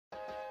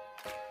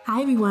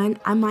Hi everyone,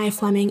 I'm Maya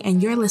Fleming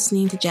and you're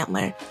listening to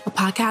Gentler, a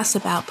podcast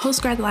about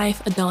postgrad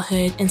life,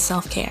 adulthood, and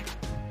self-care.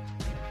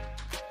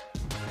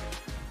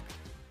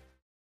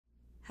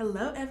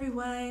 Hello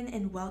everyone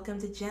and welcome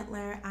to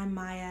Gentler. I'm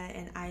Maya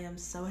and I am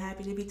so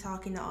happy to be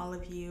talking to all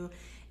of you.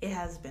 It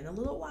has been a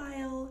little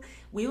while.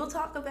 We will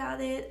talk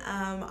about it.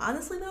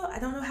 Honestly though, I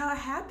don't know how it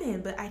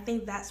happened, but I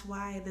think that's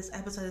why this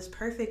episode is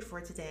perfect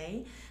for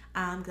today.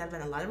 Because I've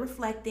done a lot of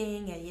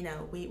reflecting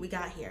and we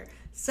got here.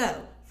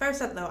 So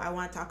first up though, I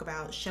want to talk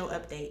about show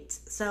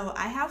updates. So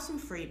I have some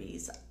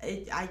freebies.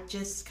 I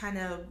just kind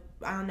of,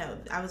 I don't know,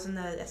 I was in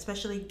the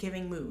especially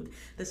giving mood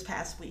this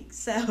past week.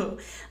 So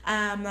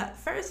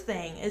first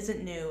thing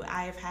isn't new.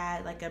 I've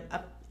had like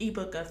a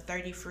ebook of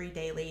 30 free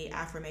daily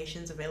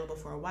affirmations available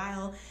for a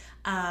while.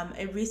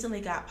 It recently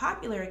got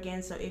popular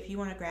again, so if you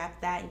want to grab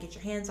that and get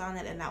your hands on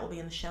it, and that will be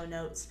in the show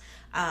notes.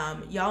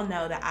 Y'all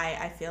know that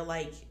I feel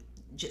like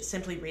just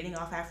simply reading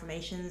off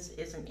affirmations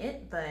isn't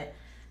it, but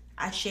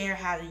I share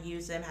how to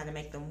use them, how to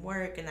make them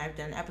work, and I've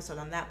done an episode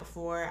on that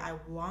before. I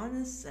want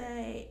to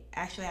say,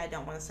 actually, I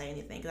don't want to say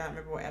anything because I don't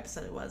remember what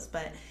episode it was,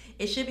 but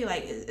it should be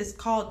like, it's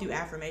called Do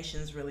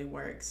Affirmations Really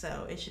Work?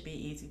 So it should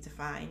be easy to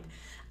find.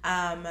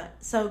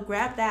 So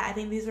grab that. I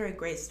think these are a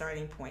great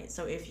starting point.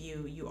 So if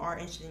you are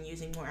interested in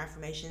using more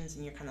affirmations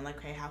and you're kind of like,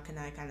 okay, how can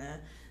I kind of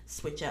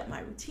switch up my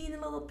routine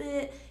a little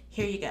bit?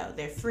 Here you go.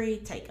 They're free.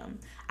 Take them.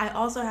 I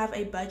also have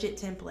a budget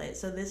template.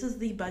 So this is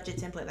the budget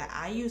template that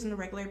I use on a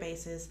regular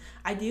basis.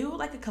 I do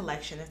like a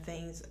collection of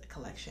things.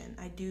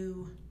 I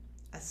do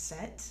a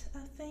set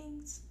of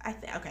things.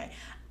 Okay.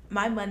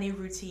 My money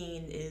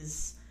routine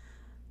is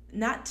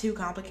not too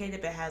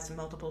complicated, but has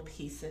multiple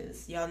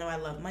pieces. Y'all know I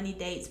love money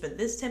dates, but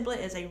this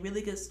template is a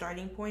really good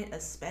starting point,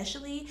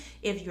 especially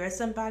if you're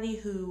somebody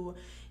who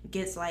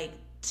gets like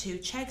 2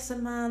 checks a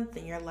month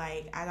and you're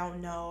like, I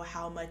don't know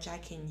how much I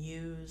can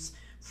use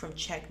from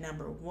check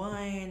number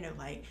 1, or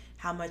like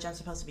how much I'm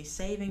supposed to be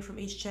saving from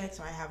each check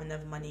so I have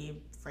enough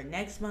money for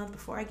next month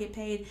before I get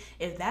paid.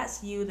 If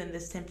that's you, then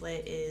this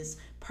template is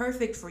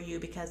perfect for you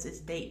because it's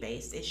date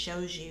based. It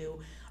shows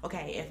you,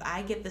 okay, if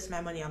I get this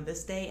amount of money on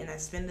this date and I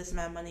spend this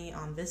amount of money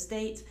on this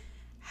date,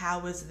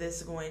 how is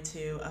this going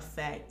to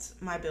affect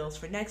my bills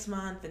for next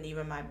month and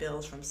even my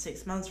bills from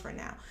 6 months from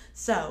now?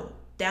 So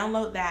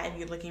download that if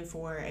you're looking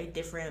for a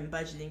different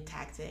budgeting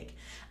tactic.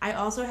 I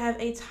also have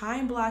a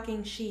time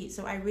blocking sheet.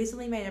 So I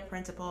recently made a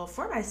printable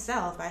for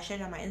myself. I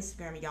shared it on my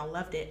Instagram and y'all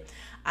loved it,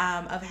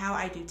 of how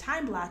I do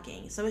time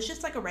blocking. So it's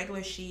just like a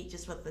regular sheet,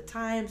 just with the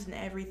times and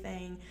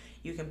everything.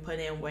 You can put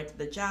in what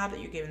the job that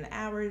you're given the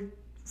hour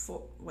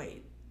for.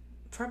 Wait,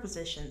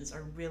 prepositions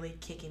are really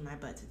kicking my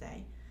butt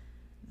today.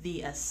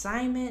 The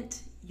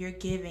assignment you're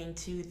giving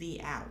to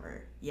the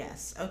hour.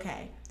 Yes,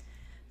 okay.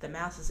 The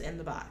mouse is in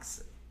the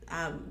box.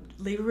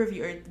 Leave a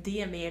review or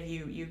DM me if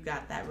you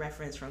got that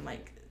reference from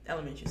like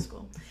elementary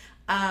school.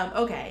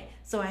 Okay,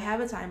 so I have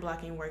a time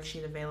blocking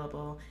worksheet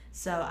available.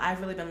 So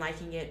I've really been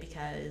liking it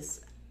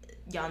because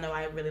y'all know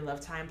I really love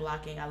time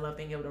blocking. I love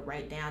being able to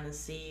write down and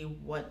see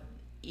what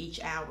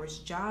each hour's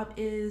job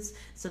is.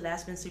 So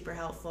that's been super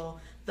helpful.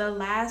 The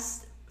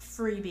last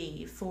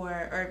freebie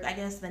or I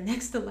guess the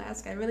next to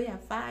last, I really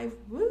have 5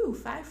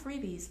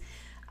 freebies.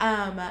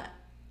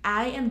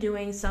 I am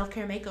doing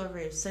self-care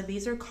makeovers. So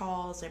these are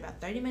calls. They're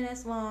about 30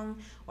 minutes long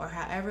or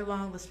however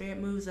long the spirit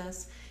moves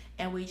us.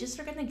 And we just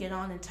are going to get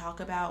on and talk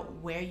about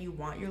where you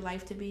want your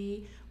life to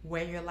be,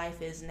 where your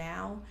life is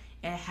now,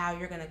 and how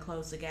you're going to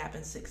close the gap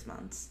in 6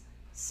 months.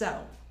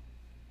 So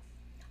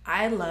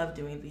I love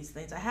doing these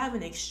things. I have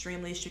an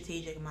extremely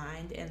strategic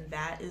mind, and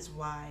that is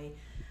why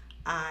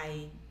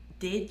I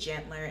did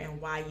Gentler and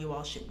why you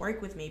all should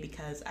work with me,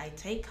 because I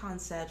take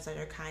concepts that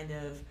are kind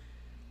of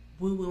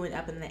woo-woo and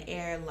up in the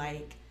air,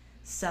 like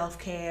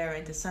self-care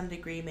and to some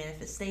degree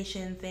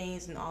manifestation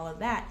things and all of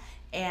that,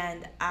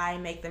 and I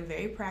make them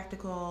very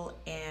practical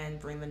and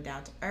bring them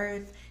down to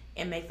earth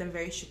and make them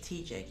very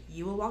strategic.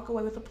 You will walk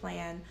away with a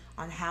plan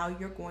on how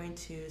you're going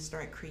to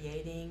start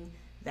creating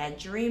that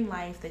dream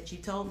life that you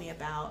told me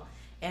about.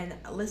 And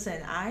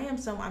listen,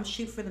 I'm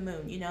shoot for the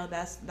moon.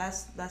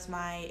 That's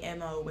my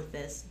MO with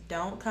this.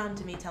 Don't come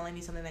to me telling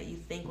me something that you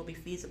think will be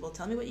feasible.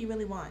 Tell me what you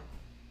really want.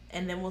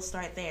 And then we'll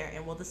start there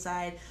and we'll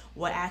decide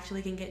what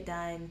actually can get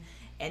done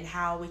and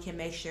how we can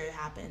make sure it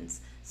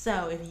happens.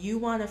 So if you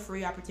want a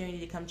free opportunity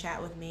to come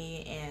chat with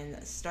me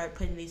and start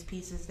putting these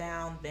pieces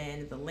down,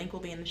 then the link will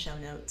be in the show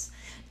notes.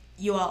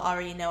 You all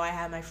already know I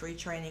have my free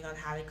training on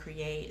how to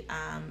create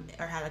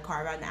or how to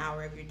carve out an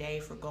hour of your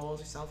day for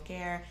goals or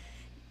self-care.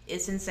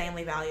 It's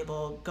insanely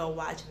valuable. Go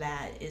watch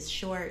that. It's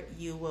short.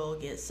 You will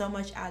get so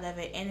much out of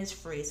it, and it's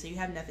free, so you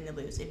have nothing to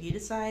lose. If you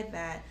decide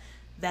that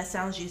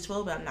sounds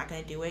useful, but I'm not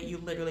going to do it, you're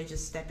literally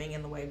just stepping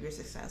in the way of your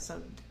success. So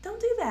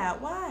don't do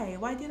that.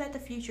 Why do that to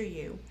future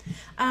you?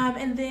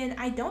 And then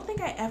I don't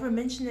think I ever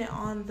mentioned it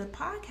on the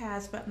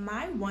podcast, but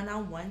my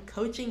one-on-one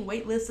coaching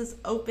waitlist is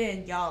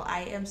open. Y'all,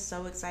 I am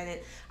so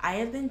excited. I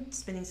have been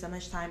spending so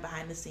much time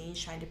behind the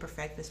scenes trying to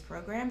perfect this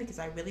program because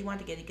I really wanted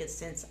to get a good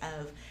sense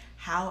of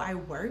how I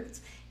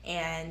worked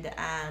and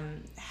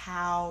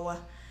how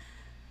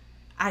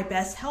I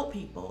best help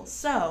people.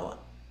 So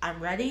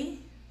I'm ready.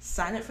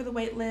 Sign up for the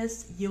wait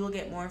list. You will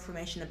get more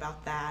information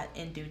about that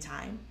in due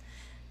time.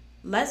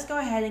 Let's go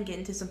ahead and get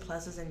into some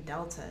pluses and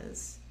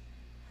deltas.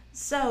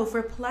 So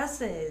for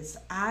pluses,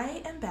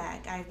 I am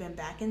back. I've been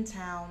back in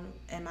town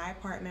in my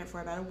apartment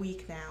for about a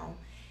week now,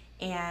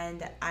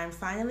 and I'm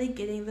finally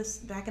getting this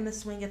back in the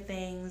swing of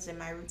things and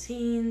my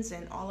routines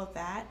and all of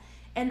that.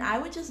 And I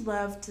would just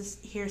love to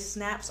hear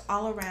snaps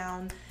all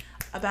around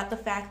about the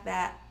fact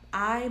that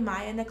I,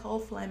 Maya Nicole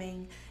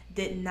Fleming,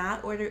 did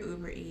not order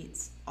Uber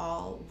Eats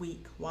all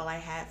week while I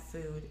had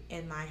food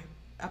in my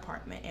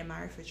apartment, in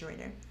my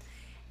refrigerator.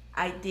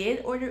 I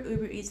did order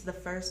Uber Eats the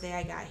first day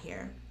I got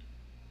here,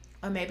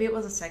 or maybe it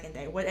was the second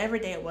day. Whatever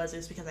day it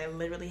was because I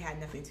literally had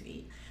nothing to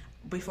eat.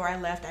 Before I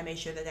left, I made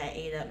sure that I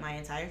ate up my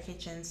entire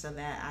kitchen so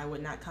that I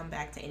would not come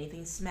back to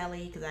anything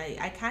smelly, because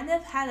I kind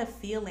of had a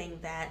feeling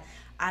that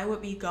I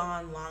would be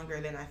gone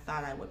longer than I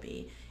thought I would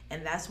be.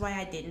 And that's why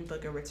I didn't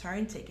book a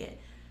return ticket.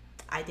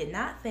 I did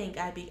not think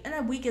I'd be, and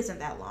a week isn't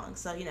that long,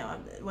 so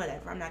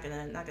whatever. I'm not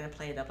gonna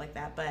play it up like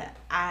that. But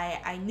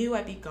I knew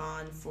I'd be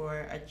gone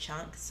for a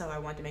chunk, so I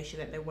wanted to make sure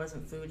that there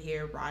wasn't food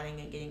here rotting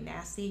and getting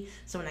nasty.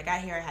 So when I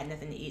got here, I had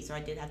nothing to eat, so I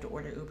did have to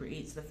order Uber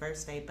Eats the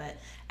first day. But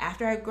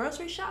after I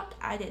grocery shopped,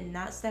 I did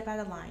not step out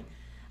of line.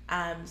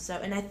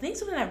 And I think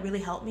something that really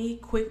helped me,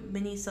 quick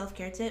mini self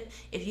care tip,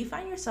 if you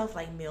find yourself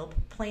like meal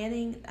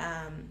planning,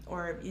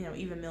 or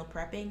even meal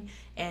prepping,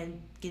 and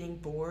getting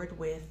bored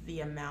with the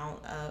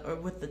amount or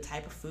with the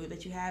type of food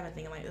that you have, and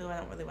thinking like, oh, I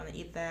don't really want to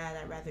eat that,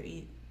 I'd rather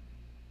eat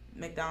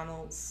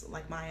McDonald's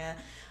like Maya,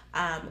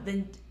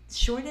 then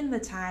shorten the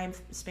time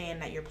span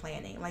that you're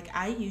planning. Like,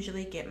 I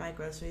usually get my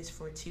groceries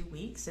for 2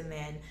 weeks, and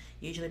then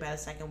usually by the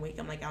second week,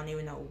 I'm like, I don't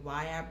even know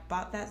why I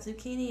bought that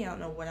zucchini. I don't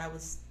know what I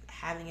was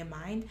having in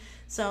mind.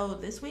 So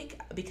this week,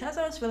 because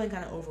I was feeling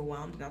kind of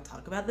overwhelmed, and I'll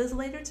talk about this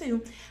later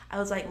too, I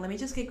was like, let me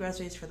just get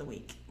groceries for the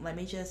week. Let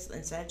me just,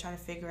 instead of trying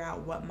to figure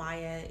out what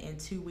Maya in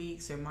 2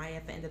 weeks or Maya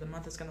at the end of the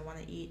month is going to want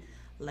to eat,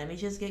 let me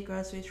just get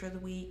groceries for the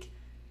week.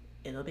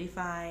 It'll be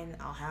fine.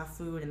 I'll have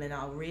food, and then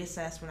I'll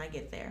reassess when I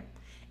get there.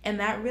 And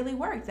that really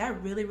worked.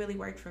 That really, really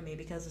worked for me,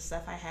 because the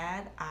stuff I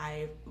had,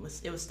 it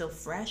was still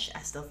fresh. I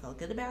still felt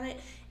good about it,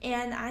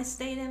 and I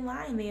stayed in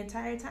line the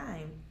entire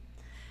time.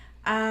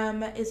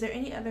 Is there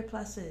any other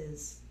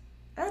pluses?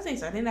 I don't think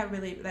so. I think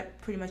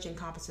that pretty much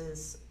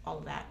encompasses all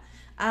of that.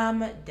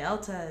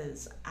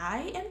 Deltas.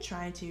 I am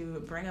trying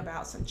to bring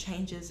about some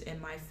changes in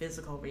my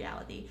physical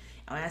reality.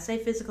 And when I say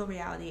physical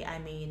reality, I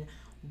mean,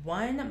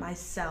 one,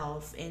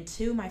 myself, and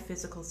two, my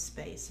physical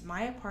space.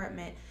 My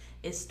apartment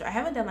I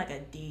haven't done like a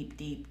deep,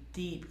 deep,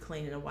 deep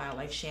clean in a while,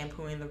 like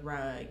shampooing the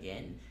rug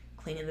and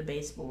cleaning the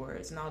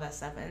baseboards and all that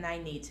stuff. And I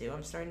need to.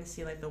 I'm starting to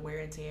see like the wear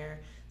and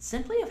tear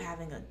simply of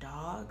having a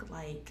dog.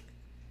 Like,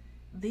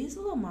 these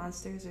little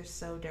monsters are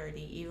so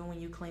dirty, even when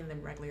you clean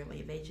them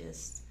regularly.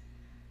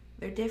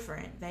 They're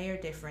different. They are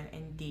different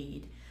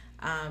indeed.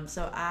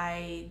 So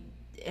I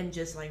am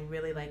just like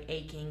really like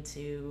aching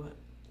to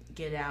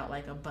get out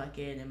like a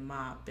bucket and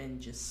mop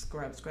and just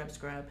scrub, scrub,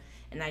 scrub.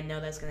 And I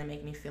know that's going to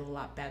make me feel a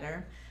lot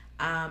better.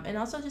 And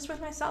also just with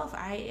myself, so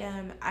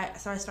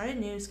I started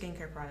new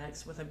skincare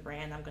products with a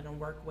brand I'm going to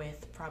work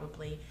with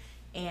probably.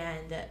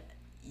 And,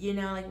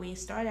 like when you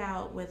start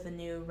out with a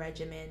new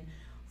regimen,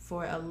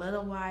 for a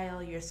little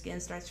while, your skin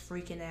starts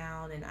freaking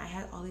out, and I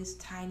had all these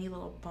tiny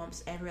little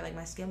bumps everywhere. Like,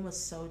 my skin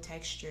was so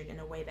textured in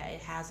a way that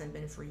it hasn't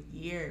been for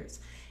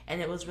years,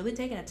 and it was really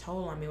taking a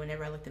toll on me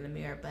whenever I looked in the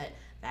mirror. But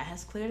that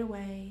has cleared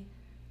away.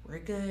 We're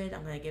good.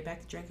 I'm gonna get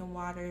back to drinking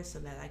water so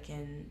that I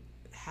can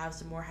have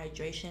some more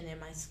hydration in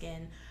my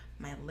skin.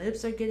 My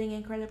lips are getting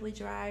incredibly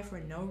dry for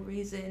no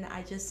reason.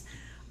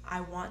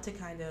 I want to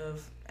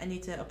I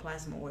need to apply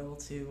some oil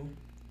to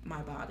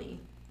my body.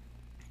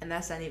 And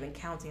that's not even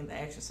counting the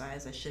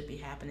exercise that should be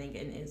happening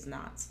and is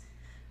not.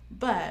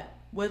 But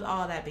with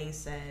all that being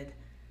said,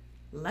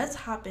 let's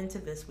hop into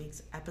this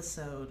week's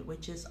episode,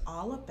 which is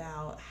all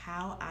about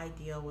how I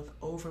deal with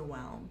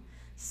overwhelm.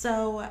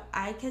 So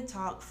I could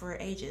talk for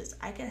ages.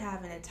 I could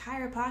have an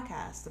entire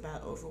podcast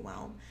about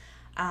overwhelm.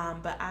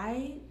 But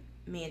I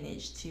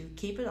managed to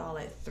keep it all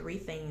at 3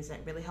 things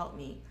that really help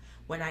me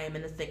when I am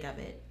in the thick of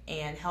it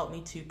and help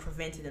me to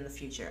prevent it in the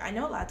future. I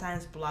know a lot of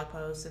times blog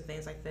posts and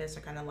things like this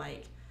are kind of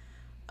like,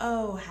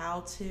 oh,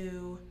 how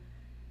to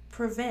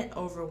prevent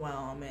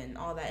overwhelm and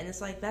all that. And it's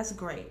like, that's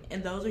great.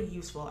 And those are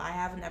useful. I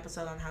have an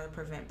episode on how to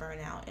prevent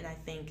burnout. And I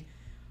think,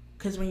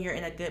 because when you're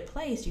in a good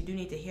place, you do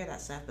need to hear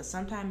that stuff. But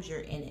sometimes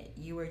you're in it.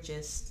 You are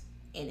just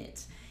in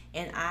it.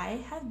 And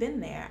I have been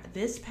there.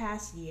 This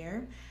past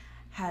year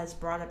has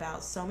brought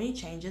about so many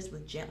changes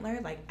with Gentler.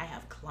 Like, I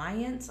have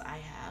clients, I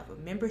have a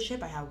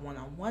membership, I have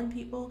one-on-one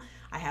people,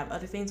 I have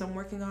other things I'm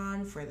working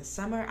on for the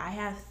summer. I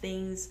have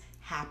things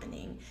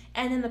happening.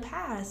 And in the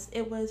past,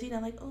 it was,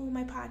 like, oh,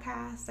 my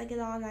podcast, I get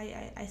on,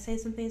 I say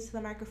some things to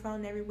the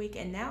microphone every week,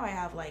 and now I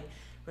have, like,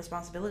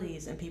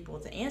 responsibilities and people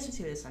to answer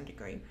to some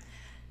degree.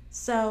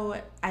 So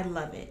I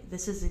love it.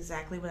 This is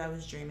exactly what I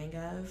was dreaming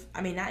of.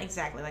 I mean, not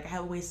exactly, like, I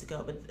have ways to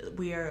go, but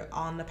we are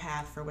on the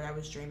path for what I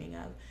was dreaming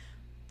of.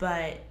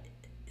 But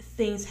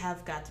things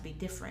have got to be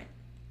different.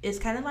 It's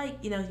kind of like,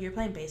 you're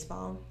playing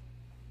baseball,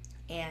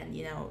 and,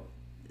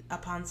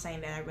 upon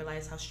saying that, I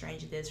realize how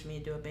strange it is for me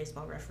to do a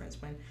baseball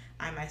reference when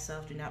I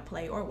myself do not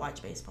play or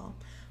watch baseball.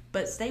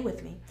 But stay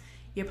with me.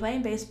 You're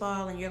playing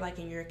baseball and you're like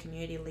in your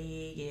community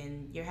league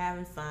and you're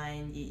having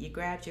fun. You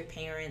grabbed your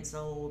parents'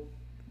 old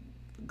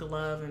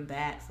glove and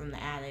bat from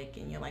the attic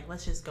and you're like,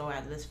 let's just go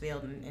out to this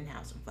field and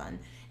have some fun.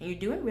 And you're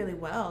doing really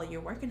well.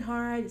 You're working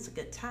hard. It's a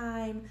good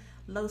time,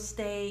 low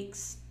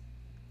stakes,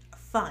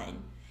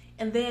 fun.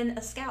 And then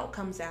a scout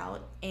comes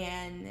out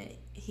and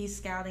he's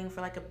scouting for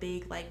like a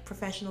big like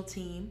professional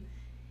team.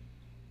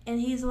 And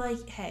he's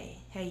like, hey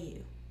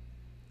you.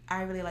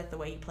 I really like the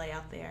way you play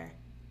out there.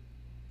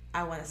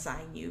 I want to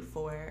sign you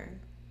for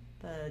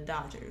the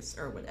Dodgers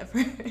or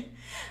whatever.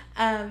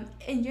 And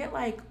you're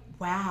like,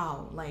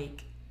 wow,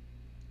 like,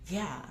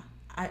 yeah,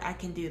 I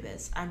can do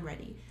this. I'm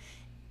ready.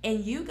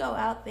 And you go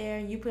out there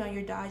and you put on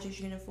your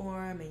Dodgers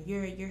uniform and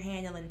you're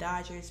handling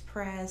Dodgers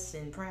press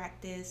and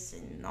practice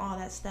and all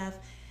that stuff.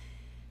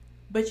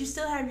 But you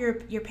still have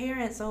your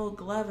parents' old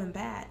glove and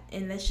bat,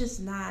 and that's just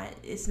not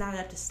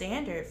up to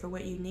standard for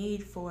what you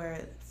need for,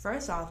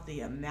 first off,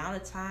 the amount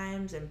of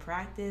times and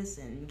practice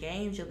and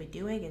games you'll be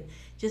doing, and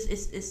just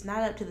it's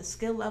not up to the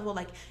skill level.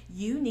 Like,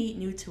 you need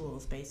new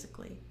tools,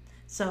 basically.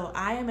 So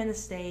I am in a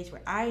stage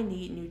where I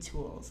need new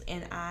tools,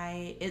 and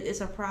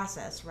it's a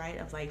process, right,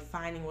 of like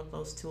finding what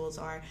those tools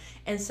are.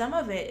 And some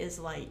of it is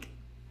like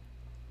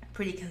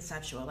pretty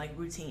conceptual, like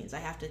routines. I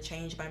have to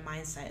change my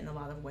mindset in a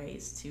lot of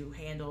ways to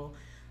handle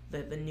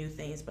the new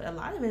things, but a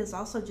lot of it is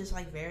also just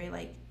like very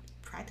like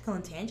practical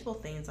and tangible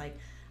things. Like,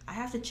 I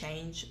have to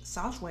change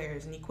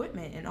softwares and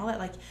equipment and all that.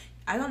 Like,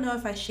 I don't know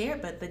if I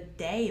shared, but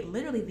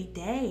literally the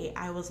day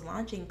I was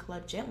launching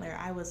Club Gentler,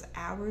 I was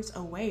hours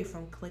away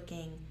from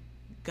clicking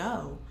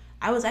go.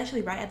 I was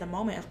actually right at the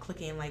moment of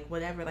clicking like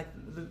whatever, like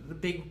the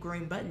big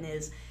green button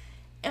is,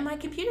 and my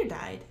computer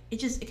died. It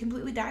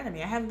completely died on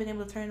me. I haven't been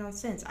able to turn it on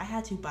since. I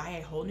had to buy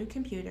a whole new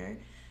computer,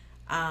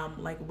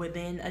 like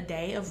within a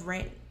day of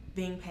rent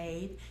being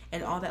paid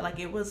and all that. Like,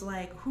 it was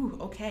like, whew,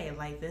 okay,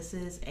 like this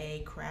is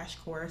a crash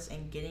course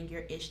in getting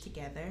your ish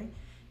together.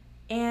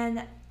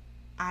 And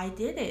I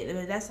did it. I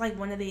mean, that's like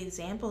one of the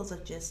examples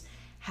of just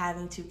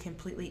having to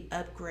completely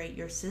upgrade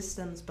your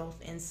systems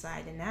both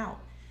inside and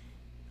out,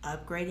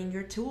 upgrading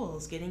your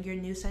tools, getting your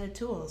new set of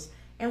tools.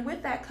 And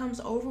with that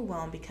comes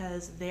overwhelm,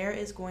 because there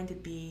is going to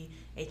be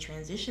a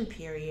transition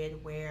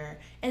period where,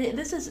 and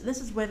this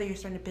is whether you're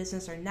starting a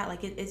business or not.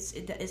 Like,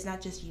 it's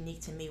not just unique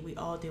to me. We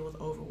all deal with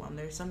overwhelm.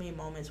 There's so many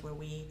moments where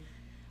we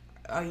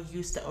are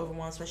used to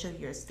overwhelm, especially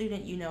if you're a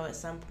student. At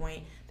some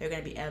point there are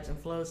going to be ebbs and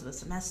flows of the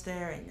semester,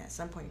 and at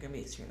some point you're going to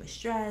be extremely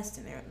stressed,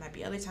 and there might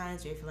be other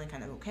times where you're feeling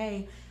kind of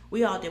okay.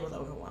 We all deal with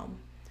overwhelm.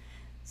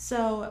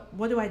 So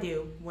what do I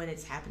do when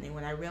it's happening?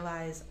 When I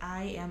realize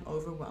I am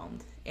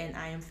overwhelmed and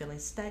I am feeling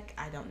stuck,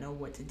 I don't know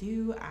what to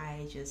do,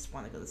 I just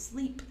want to go to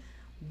sleep.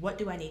 What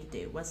do I need to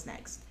do? What's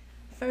next?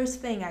 First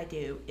thing I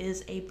do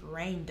is a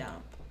brain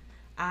dump.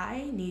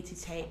 I need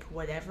to take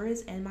whatever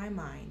is in my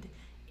mind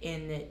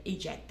and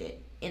eject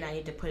it. And I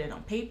need to put it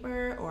on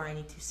paper, or I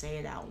need to say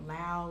it out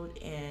loud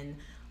in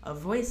a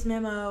voice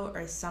memo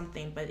or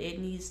something, but it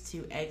needs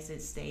to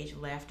exit stage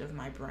left of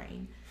my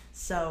brain.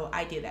 So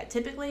I do that.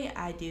 Typically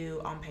I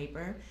do on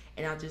paper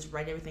and I'll just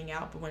write everything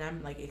out. But when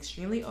I'm like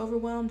extremely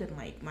overwhelmed and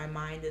like my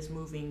mind is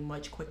moving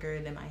much quicker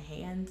than my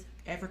hand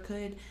ever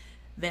could,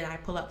 then I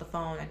pull out the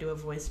phone, I do a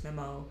voice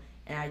memo,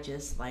 and I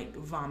just like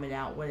vomit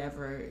out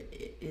whatever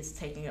is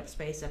taking up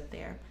space up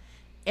there.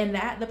 And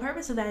that the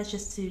purpose of that is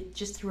just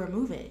to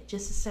remove it,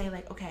 just to say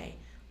like, okay,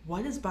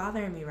 what is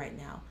bothering me right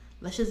now?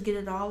 Let's just get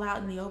it all out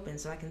in the open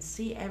so I can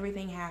see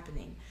everything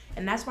happening.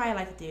 And that's why I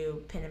like to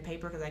do pen and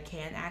paper, because I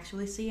can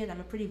actually see it. I'm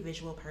a pretty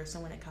visual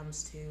person when it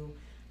comes to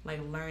like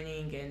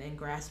learning and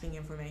grasping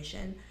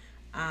information.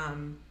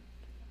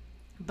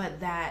 But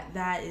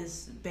that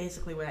is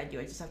basically what I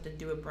do. I just have to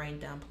do a brain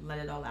dump, let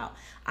it all out.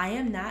 I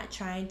am not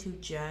trying to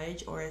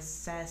judge or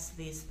assess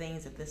these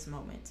things at this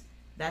moment.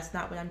 That's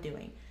not what I'm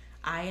doing.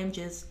 I am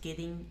just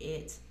getting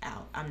it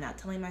out. I'm not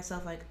telling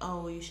myself like,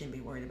 oh, you shouldn't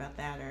be worried about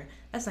that, or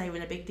that's not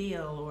even a big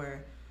deal,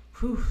 or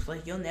whew,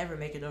 like you'll never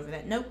make it over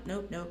that. Nope.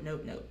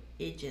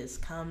 It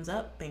just comes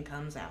up and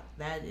comes out.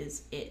 That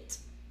is it.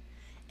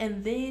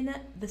 And then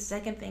the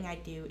second thing I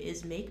do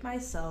is make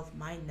myself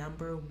my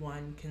number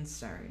one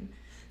concern.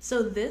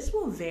 So this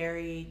will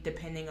vary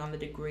depending on the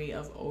degree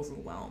of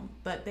overwhelm.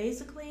 But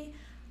basically,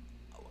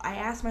 I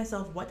ask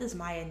myself, what does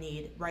Maya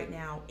need right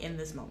now in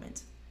this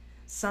moment?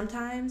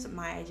 Sometimes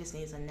Maya just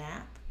needs a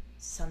nap.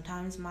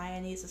 Sometimes Maya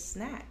needs a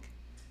snack.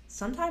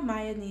 Sometimes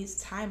Maya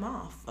needs time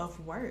off of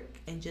work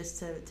and just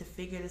to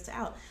figure this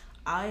out.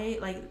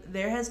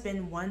 There has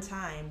been one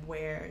time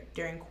where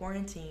during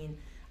quarantine,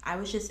 I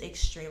was just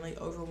extremely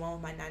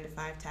overwhelmed with my 9 to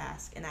 5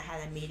 task, and I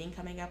had a meeting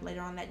coming up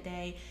later on that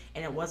day,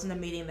 and it wasn't a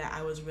meeting that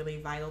I was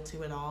really vital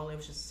to at all. It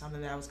was just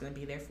something that I was going to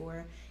be there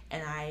for,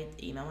 and I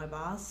emailed my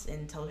boss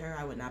and told her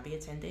I would not be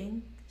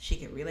attending. She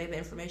could relay the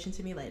information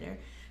to me later,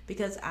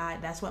 because I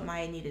that's what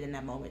Maya needed in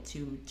that moment,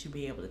 to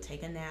be able to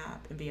take a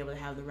nap and be able to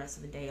have the rest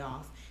of the day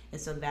off. And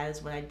so that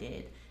is what I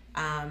did.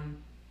 Um,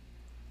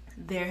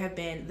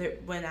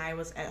 when I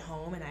was at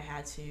home and I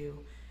had to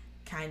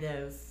kind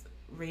of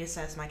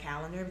reassess my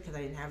calendar because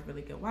I didn't have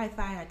really good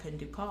Wi-Fi and I couldn't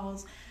do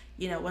calls.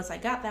 Once I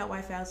got that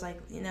Wi-Fi, I was like,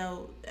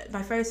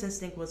 my first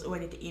instinct was, oh, I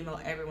need to email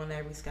everyone that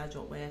I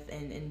rescheduled with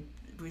and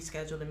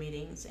reschedule the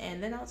meetings.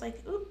 And then I was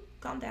like, oop,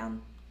 calm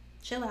down,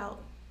 chill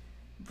out,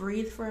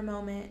 breathe for a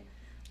moment.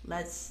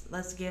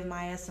 Let's give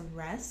Maya some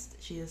rest.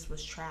 She just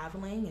was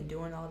traveling and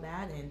doing all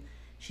that, and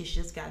she's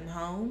just gotten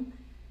home.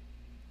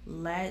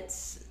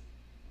 Let's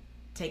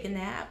take a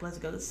nap. Let's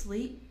go to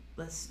sleep.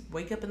 Let's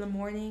wake up in the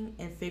morning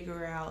and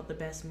figure out the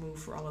best move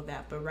for all of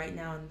that. But right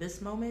now, in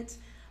this moment,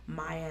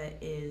 Maya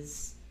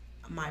is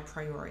my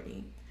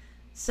priority.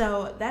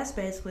 So that's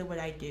basically what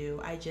I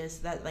do.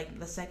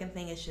 The second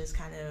thing is just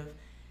kind of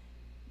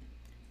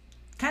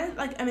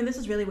like, I mean, this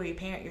is really where you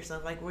parent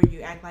yourself, like where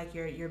you act like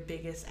you're your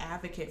biggest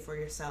advocate for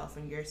yourself,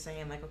 and you're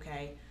saying like,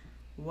 okay,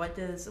 what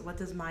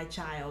does my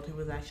child, who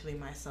is actually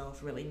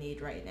myself, really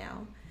need right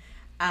now?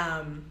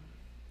 Um,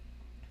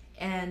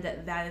 and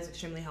that is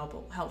extremely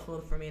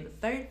helpful for me. The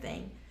third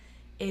thing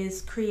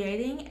is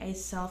creating a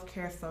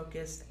self-care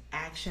focused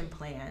action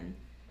plan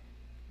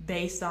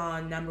based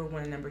on number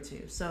one and number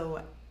two.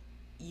 So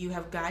you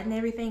have gotten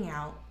everything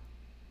out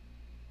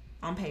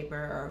on paper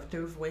or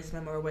through voice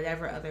memo or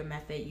whatever other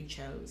method you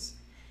chose.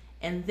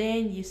 And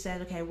then you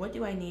said, okay, what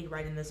do I need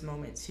right in this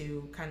moment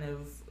to kind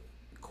of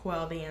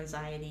quell the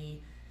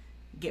anxiety,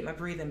 get my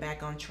breathing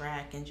back on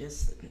track, and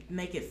just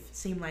make it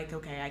seem like,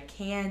 okay, I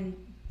can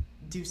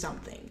do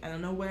something. I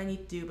don't know what I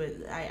need to do,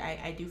 but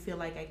I do feel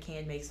like I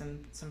can make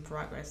some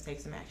progress, take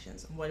some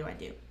actions. What do I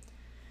do?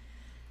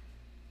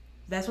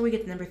 That's where we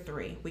get to number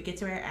three. We get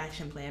to our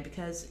action plan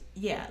because,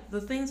 yeah, the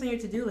things on your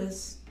to-do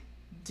list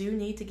do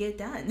need to get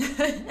done.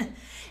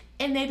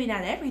 And maybe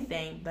not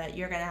everything, but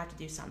you're going to have to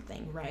do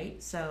something,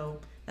 right? So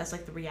that's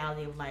like the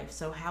reality of life.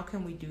 So how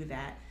can we do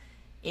that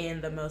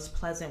in the most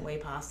pleasant way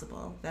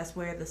possible? That's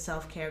where the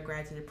self-care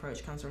gratitude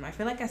approach comes from. I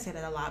feel like I say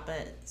that a lot,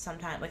 but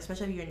sometimes, like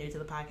especially if you're new to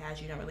the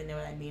podcast, you don't really know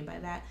what I mean by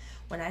that.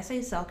 When I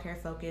say self-care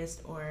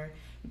focused or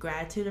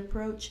gratitude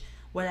approach,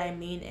 what I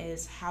mean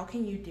is, how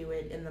can you do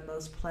it in the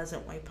most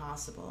pleasant way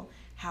possible?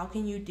 How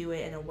can you do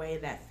it in a way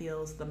that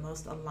feels the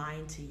most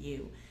aligned to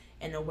you,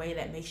 in a way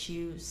that makes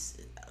you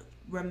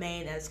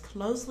remain as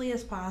closely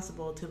as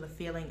possible to the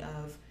feeling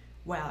of,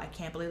 wow, I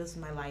can't believe this is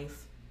my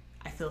life.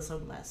 I feel so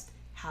blessed.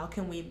 How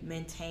can we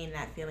maintain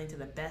that feeling to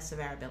the best of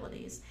our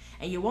abilities?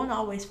 And you won't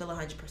always feel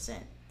 100%.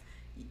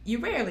 You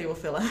rarely will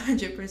feel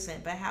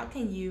 100%, but how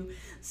can you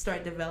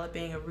start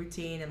developing a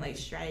routine and like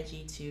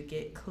strategy to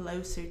get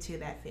closer to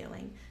that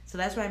feeling? So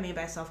that's what I mean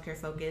by self-care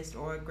focused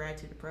or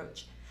gratitude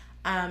approach.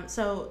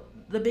 So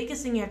the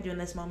biggest thing you have to do in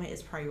this moment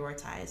is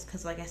prioritize,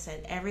 because like I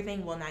said,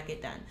 everything will not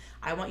get done.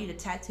 I want you to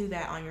tattoo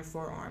that on your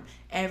forearm.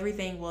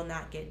 Everything will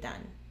not get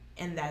done,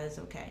 and that is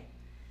okay.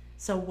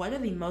 So what are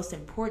the most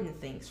important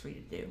things for you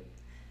to do?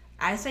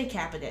 I say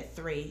cap it at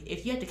 3.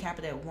 If you have to cap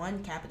it at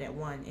 1, cap it at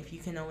 1. If you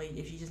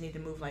just need to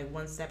move like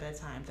one step at a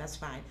time, that's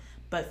fine.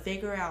 But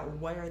figure out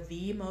what are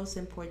the most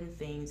important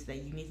things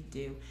that you need to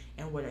do,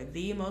 and what are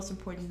the most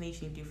important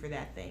things you need to do for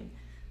that thing.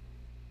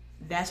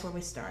 That's where we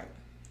start.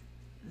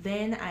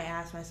 Then I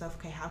ask myself,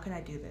 okay, how can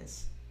I do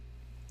this?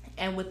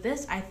 And with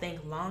this, I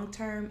think long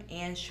term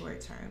and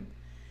short term.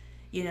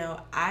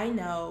 I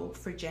know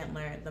for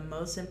Gentler, the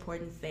most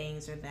important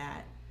things are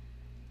that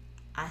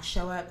I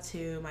show up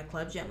to my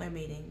Club Gentler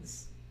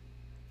meetings,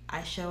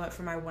 I show up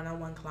for my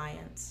one-on-one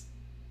clients,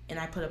 and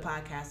I put a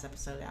podcast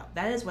episode out.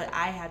 That is what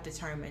I have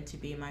determined to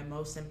be my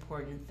most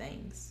important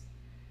things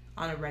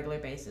on a regular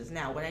basis.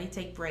 Now, when I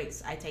take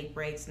breaks, I take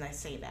breaks, and I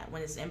say that.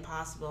 When it's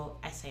impossible,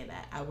 I say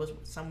that. I was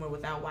somewhere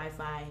without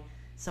Wi-Fi,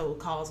 so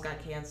calls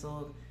got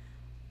canceled,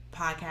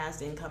 podcast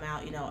didn't come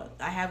out.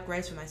 I have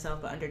grace for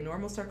myself, but under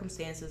normal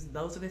circumstances,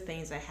 those are the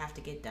things that have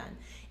to get done.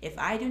 If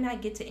I do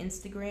not get to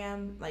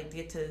Instagram, like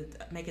get to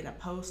making a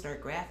post or a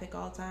graphic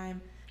all the time,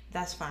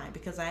 that's fine,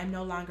 because I am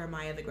no longer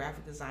Maya the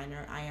graphic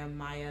designer. I am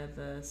Maya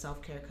the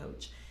self-care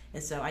coach,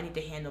 and so I need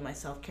to handle my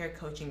self-care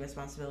coaching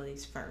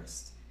responsibilities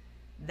first.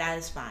 That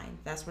is fine.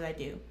 That's what I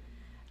do.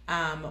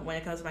 When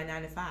it comes to my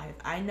 9 to 5,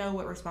 I know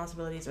what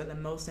responsibilities are the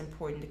most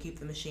important to keep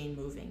the machine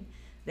moving.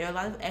 There are a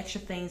lot of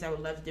extra things I would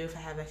love to do if I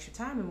have extra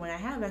time, and when I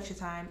have extra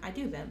time, I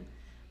do them.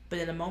 But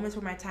in the moments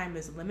where my time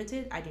is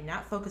limited, I do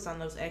not focus on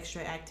those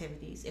extra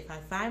activities. If I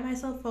find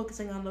myself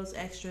focusing on those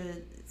extra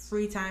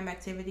free time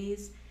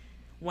activities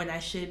when I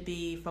should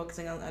be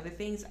focusing on other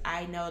things,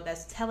 I know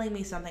that's telling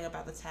me something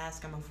about the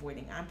task I'm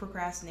avoiding. I'm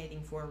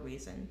procrastinating for a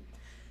reason.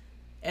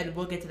 And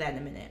we'll get to that in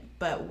a minute.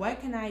 But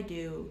what can I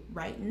do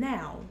right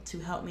now to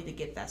help me to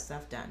get that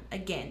stuff done?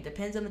 Again,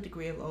 depends on the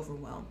degree of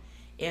overwhelm.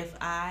 If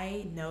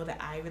I know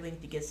that I really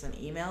need to get some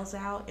emails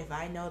out, if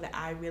I know that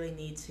I really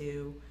need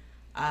to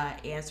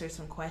answer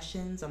some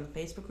questions on the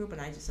Facebook group and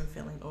I just am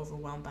feeling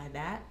overwhelmed by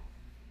that,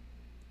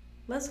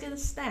 let's get a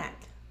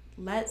snack.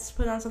 Let's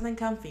put on something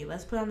comfy.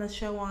 Let's put on a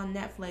show on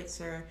Netflix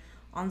or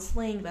on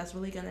Sling that's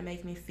really going to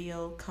make me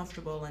feel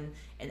comfortable and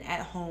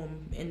at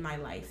home in my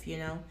life, you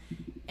know?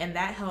 And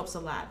that helps a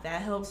lot.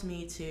 That helps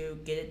me to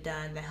get it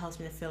done. That helps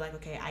me to feel like,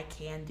 okay, I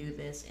can do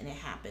this, and it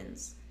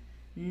happens.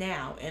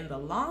 Now, in the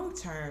long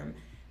term,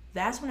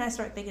 that's when I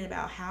start thinking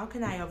about how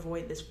can I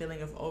avoid this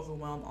feeling of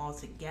overwhelm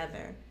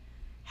altogether?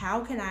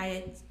 How can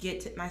I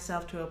get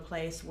myself to a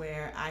place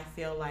where I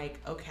feel like,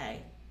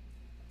 okay,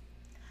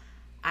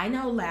 I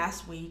know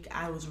last week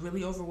I was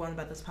really overwhelmed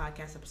about this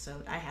podcast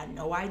episode. I had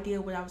no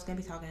idea what I was going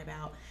to be talking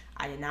about.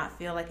 I did not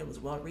feel like it was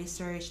well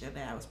researched or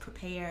that I was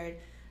prepared.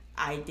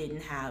 I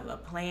didn't have a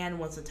plan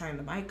once I turned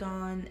the mic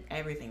on.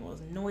 Everything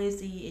was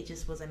noisy. It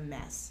just was a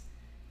mess.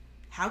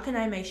 How can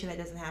I make sure that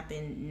doesn't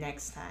happen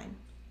next time?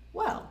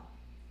 Well,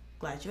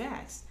 glad you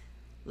asked.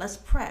 Let's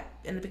prep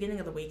in the beginning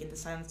of the week and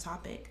decide on the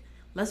topic.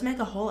 Let's make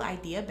a whole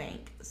idea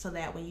bank so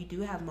that when you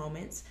do have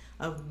moments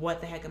of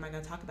what the heck am I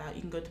going to talk about, you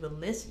can go to a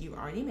list you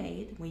already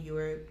made when you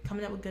were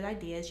coming up with good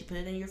ideas. You put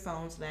it in your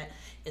phone so that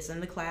it's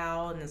in the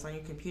cloud and it's on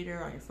your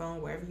computer, on your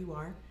phone, wherever you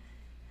are.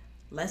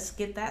 Let's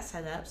get that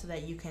set up so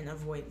that you can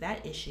avoid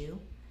that issue.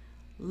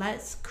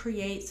 Let's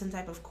create some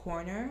type of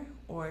corner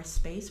or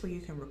space where you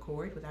can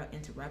record without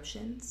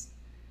interruptions.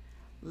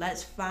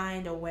 Let's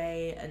find a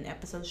way, an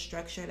episode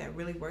structure that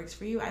really works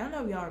for you. I don't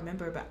know if y'all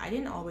remember, but I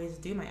didn't always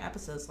do my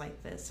episodes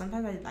like this.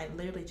 Sometimes I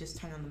literally just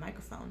turn on the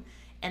microphone.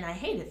 And I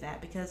hated that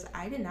because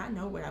I did not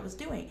know what I was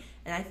doing.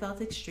 And I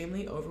felt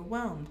extremely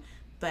overwhelmed.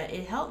 But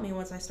it helped me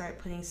once I started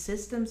putting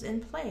systems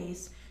in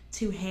place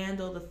to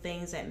handle the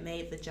things that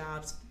made the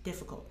jobs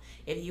difficult.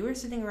 If you were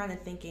sitting around and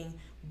thinking,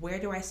 where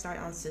do I start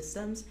on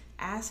systems?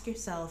 Ask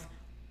yourself,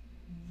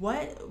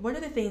 what are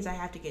the things I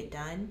have to get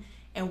done?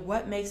 And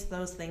what makes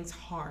those things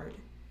hard?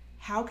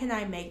 How can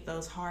I make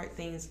those hard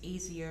things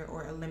easier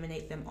or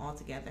eliminate them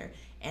altogether?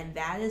 And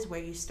that is where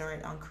you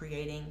start on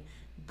creating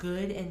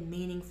good and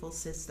meaningful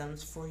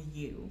systems for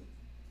you.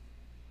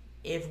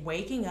 If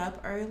waking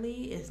up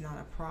early is not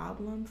a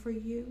problem for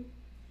you,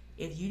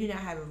 if you do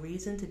not have a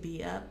reason to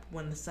be up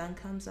when the sun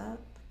comes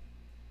up,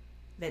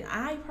 then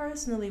I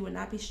personally would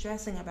not be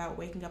stressing about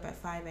waking up at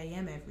 5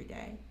 a.m. every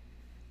day.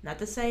 Not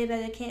to say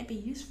that it can't be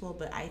useful,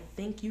 but I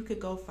think you could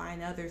go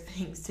find other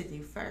things to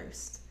do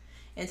first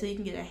until you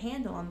can get a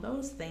handle on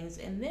those things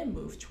and then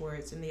move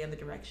towards in the other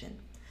direction.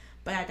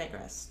 But I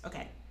digress.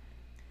 Okay.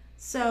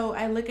 So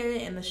I look at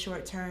it in the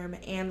short term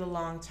and the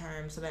long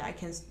term so that I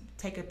can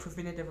take a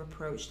preventative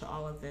approach to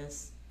all of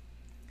this.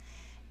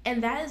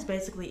 And that is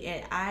basically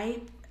it.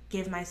 I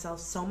give myself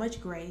so much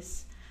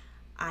grace.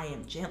 I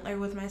am gentler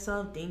with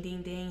myself. Ding,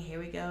 ding, ding. Here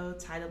we go.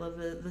 Title of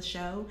the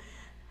show.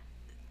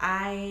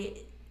 I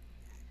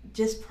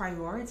just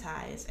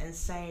prioritize and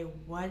say,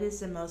 what is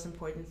the most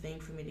important thing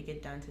for me to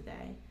get done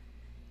today?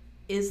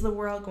 Is the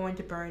world going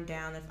to burn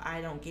down if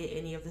I don't get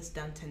any of this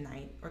done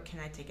tonight? Or can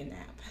I take a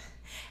nap?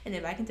 And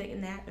if I can take a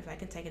nap, if I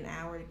can take an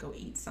hour to go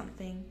eat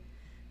something,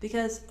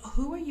 because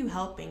who are you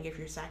helping if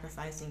you're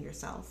sacrificing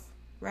yourself,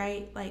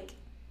 right? Like,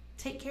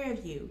 take care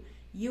of you.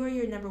 You are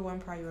your number one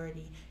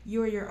priority.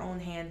 You are your own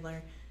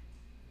handler.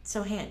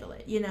 So handle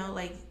it,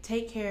 like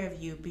take care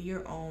of you, be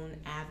your own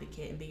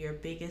advocate and be your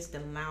biggest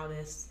and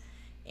loudest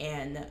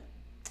and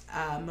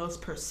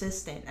most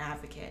persistent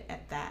advocate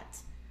at that.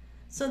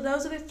 So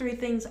those are the 3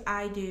 things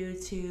I do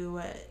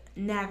to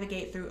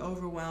navigate through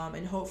overwhelm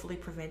and hopefully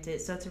prevent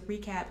it. So to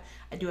recap,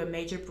 I do a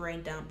major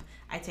brain dump.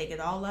 I take it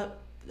all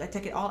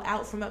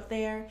out from up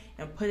there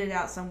and put it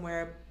out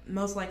somewhere,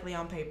 most likely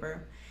on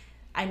paper.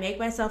 I make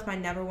myself my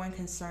number one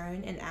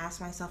concern and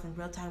ask myself in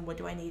real time, what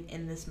do I need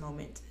in this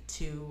moment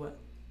to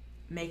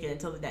make it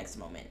until the next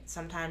moment?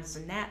 Sometimes it's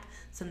a nap,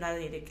 sometimes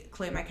I need to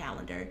clear my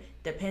calendar.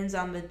 Depends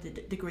on the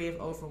degree of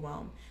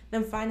overwhelm.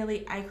 Then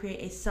finally, I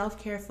create a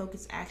self-care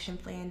focused action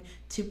plan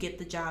to get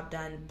the job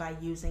done by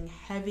using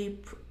heavy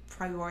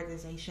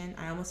prioritization.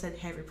 I almost said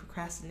heavy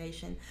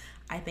procrastination.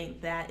 I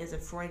think that is a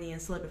Freudian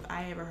slip if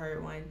I ever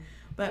heard one.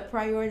 But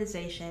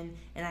prioritization,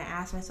 and I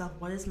ask myself,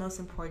 what is most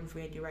important for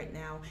me to do right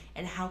now,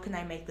 and how can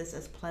I make this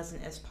as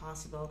pleasant as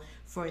possible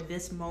for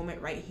this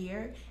moment right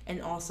here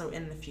and also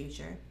in the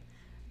future?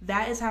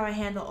 That is how I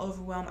handle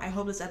overwhelm. I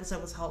hope this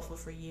episode was helpful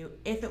for you.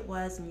 If it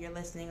was and you're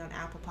listening on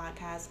Apple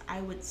Podcasts,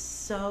 I would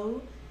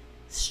so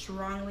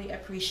strongly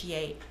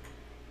appreciate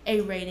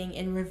a rating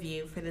and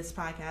review for this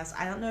podcast.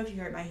 I don't know if you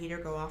heard my heater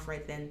go off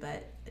right then,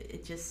 but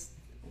it just,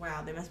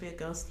 wow, there must be a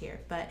ghost here.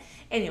 But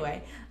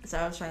anyway, so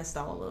I was trying to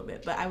stall a little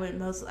bit, but I would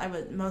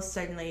most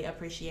certainly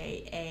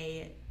appreciate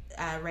a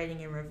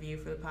rating and review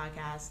for the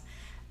podcast.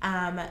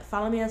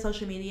 Follow me on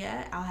social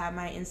media. I'll have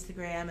my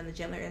Instagram and the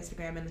Gentler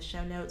Instagram in the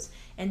show notes,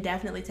 and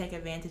definitely take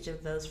advantage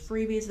of those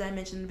freebies that I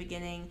mentioned in the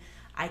beginning.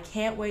 I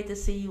can't wait to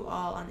see you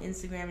all on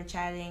Instagram and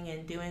chatting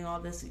and doing all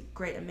this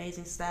great,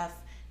 amazing stuff.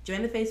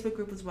 Join the Facebook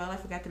group as well. I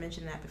forgot to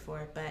mention that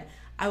before, but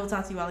I will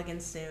talk to you all again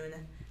soon.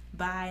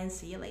 Bye, and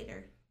see you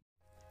later.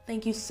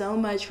 Thank you so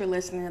much for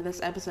listening to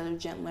this episode of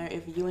Gentler.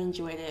 If you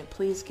enjoyed it,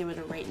 please give it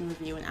a rate and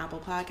review on Apple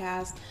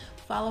Podcasts.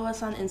 Follow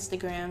us on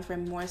Instagram for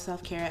more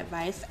self-care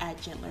advice at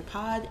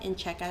GentlerPod, and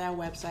check out our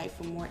website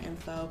for more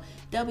info,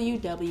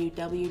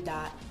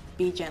 www.begentlr.com.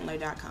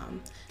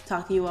 begentler.com.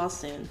 Talk to you all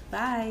soon.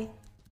 Bye.